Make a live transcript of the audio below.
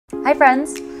Hi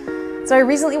friends! So I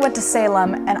recently went to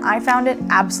Salem and I found it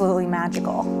absolutely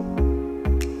magical.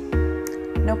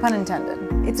 No pun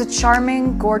intended. It's a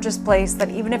charming, gorgeous place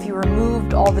that even if you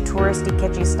removed all the touristy,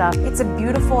 kitschy stuff, it's a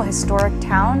beautiful, historic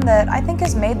town that I think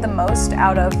has made the most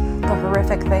out of the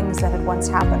horrific things that had once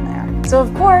happened there. So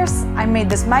of course, I made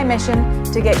this my mission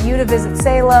to get you to visit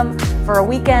Salem for a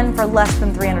weekend for less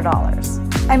than $300.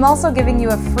 I'm also giving you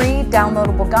a free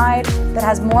downloadable guide that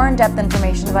has more in-depth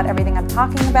information about everything I'm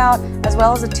talking about, as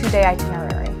well as a 2-day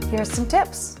itinerary. Here's some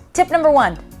tips. Tip number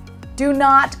 1. Do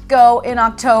not go in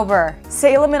October.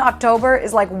 Salem in October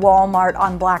is like Walmart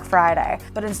on Black Friday,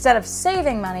 but instead of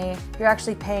saving money, you're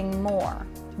actually paying more.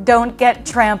 Don't get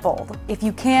trampled. If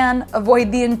you can,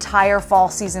 avoid the entire fall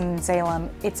season in Salem.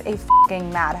 It's a fucking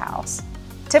madhouse.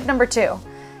 Tip number 2.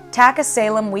 Tack a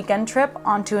Salem weekend trip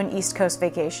onto an East Coast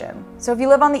vacation. So if you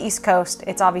live on the East Coast,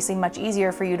 it's obviously much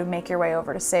easier for you to make your way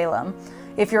over to Salem.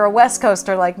 If you're a West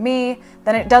Coaster like me,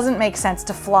 then it doesn't make sense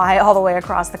to fly all the way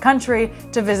across the country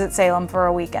to visit Salem for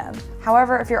a weekend.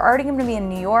 However, if you're already going to be in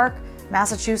New York,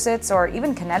 Massachusetts, or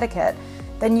even Connecticut,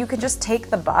 then you can just take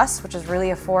the bus, which is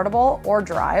really affordable, or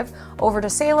drive over to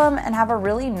Salem and have a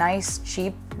really nice,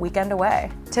 cheap weekend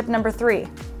away. Tip number 3.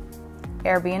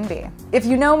 AIRBNB. If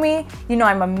you know me, you know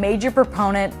I'm a major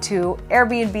proponent to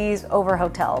Airbnbs over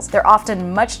hotels. They're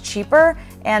often much cheaper,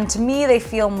 and to me they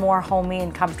feel more homey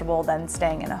and comfortable than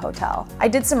staying in a hotel. I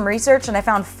did some research and I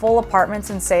found full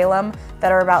apartments in Salem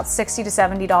that are about $60 to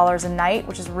 $70 a night,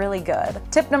 which is really good.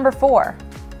 Tip number 4.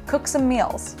 Cook some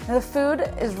meals. Now, the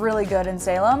food is really good in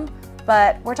Salem,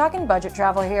 but we're talking budget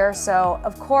travel here, so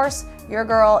of course your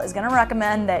girl is gonna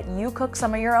recommend that you cook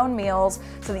some of your own meals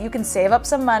so that you can save up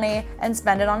some money and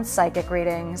spend it on psychic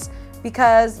readings,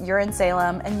 because you're in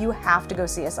Salem and you have to go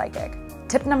see a psychic.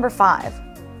 Tip number 5.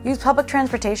 Use public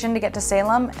transportation to get to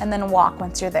Salem and then walk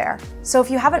once you're there. So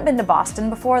if you haven't been to Boston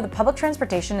before, the public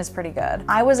transportation is pretty good.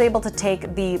 I was able to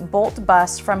take the Bolt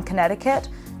bus from Connecticut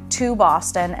to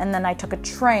Boston, and then I took a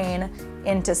train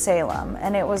into Salem,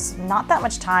 and it was not that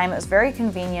much time. It was very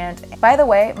convenient. By the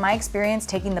way, my experience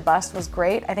taking the bus was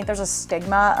great. I think there's a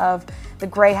stigma of the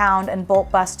Greyhound and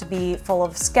Bolt bus to be full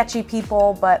of sketchy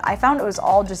people, but I found it was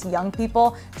all just young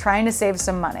people trying to save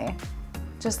some money.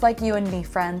 Just like you and me,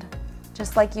 friend.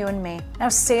 Just like you and me. Now,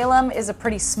 Salem is a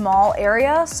pretty small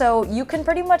area, so you can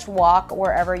pretty much walk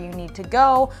wherever you need to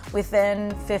go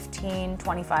within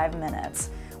 15-25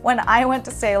 minutes. When I went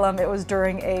to Salem, it was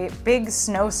during a big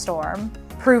snowstorm.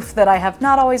 Proof that I have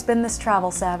not always been this travel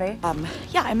savvy.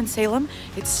 Yeah, I'm in Salem.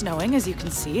 It's snowing, as you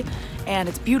can see, and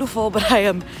it's beautiful, but I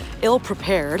am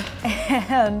ill-prepared.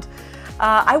 And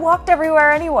I walked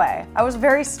everywhere anyway. I was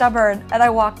very stubborn, and I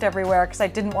walked everywhere because I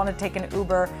didn't want to take an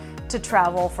Uber to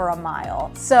travel for a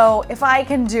mile. So if I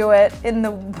can do it in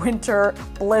the winter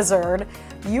blizzard,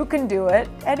 you can do it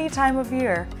any time of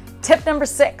year. Tip number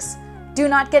 6. Do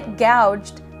not get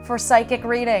gouged for psychic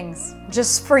readings.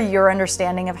 Just for your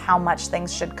understanding of how much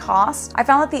things should cost, I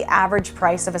found that the average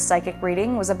price of a psychic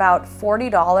reading was about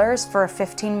 $40 for a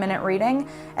 15-minute reading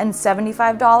and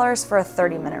 $75 for a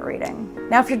 30-minute reading.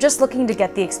 Now, if you're just looking to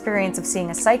get the experience of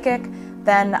seeing a psychic,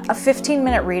 then a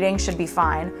 15-minute reading should be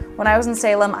fine. When I was in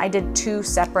Salem, I did 2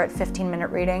 separate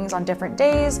 15-minute readings on different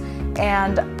days,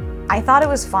 and I thought it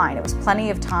was fine. It was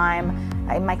plenty of time.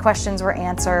 My questions were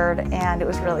answered, and it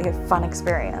was really a fun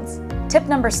experience. Tip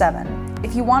number 7.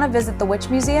 If you want to visit the Witch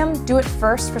Museum, do it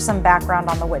first for some background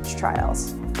on the witch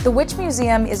trials. The Witch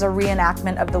Museum is a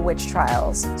reenactment of the witch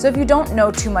trials. So if you don't know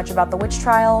too much about the witch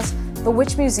trials, the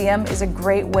Witch Museum is a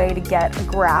great way to get a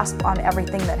grasp on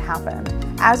everything that happened.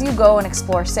 As you go and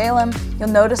explore Salem, you'll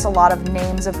notice a lot of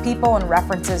names of people and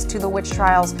references to the witch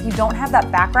trials. If you don't have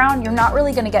that background, you're not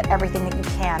really going to get everything that you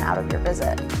can out of your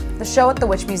visit. The show at the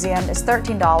Witch Museum is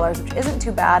 $13, which isn't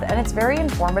too bad, and it's very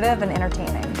informative and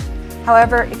entertaining.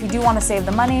 However, if you do want to save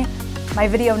the money, my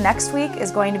video next week is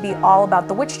going to be all about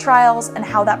the witch trials and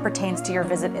how that pertains to your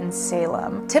visit in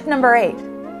Salem. Tip number 8.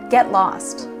 Get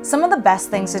lost. Some of the best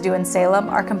things to do in Salem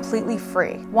are completely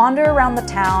free. Wander around the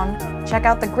town, check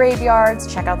out the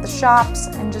graveyards, check out the shops,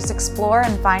 and just explore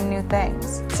and find new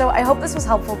things. So I hope this was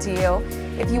helpful to you.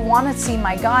 If you want to see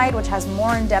my guide, which has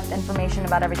more in-depth information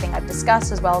about everything I've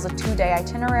discussed, as well as a 2-day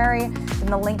itinerary, then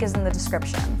the link is in the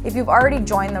description. If you've already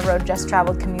joined the Road Just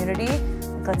Traveled community,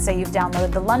 like let's say you've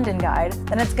downloaded the London guide,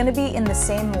 then it's going to be in the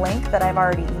same link that I've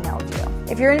already emailed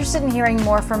you. If you're interested in hearing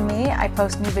more from me, I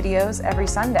post new videos every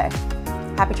Sunday.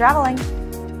 Happy traveling!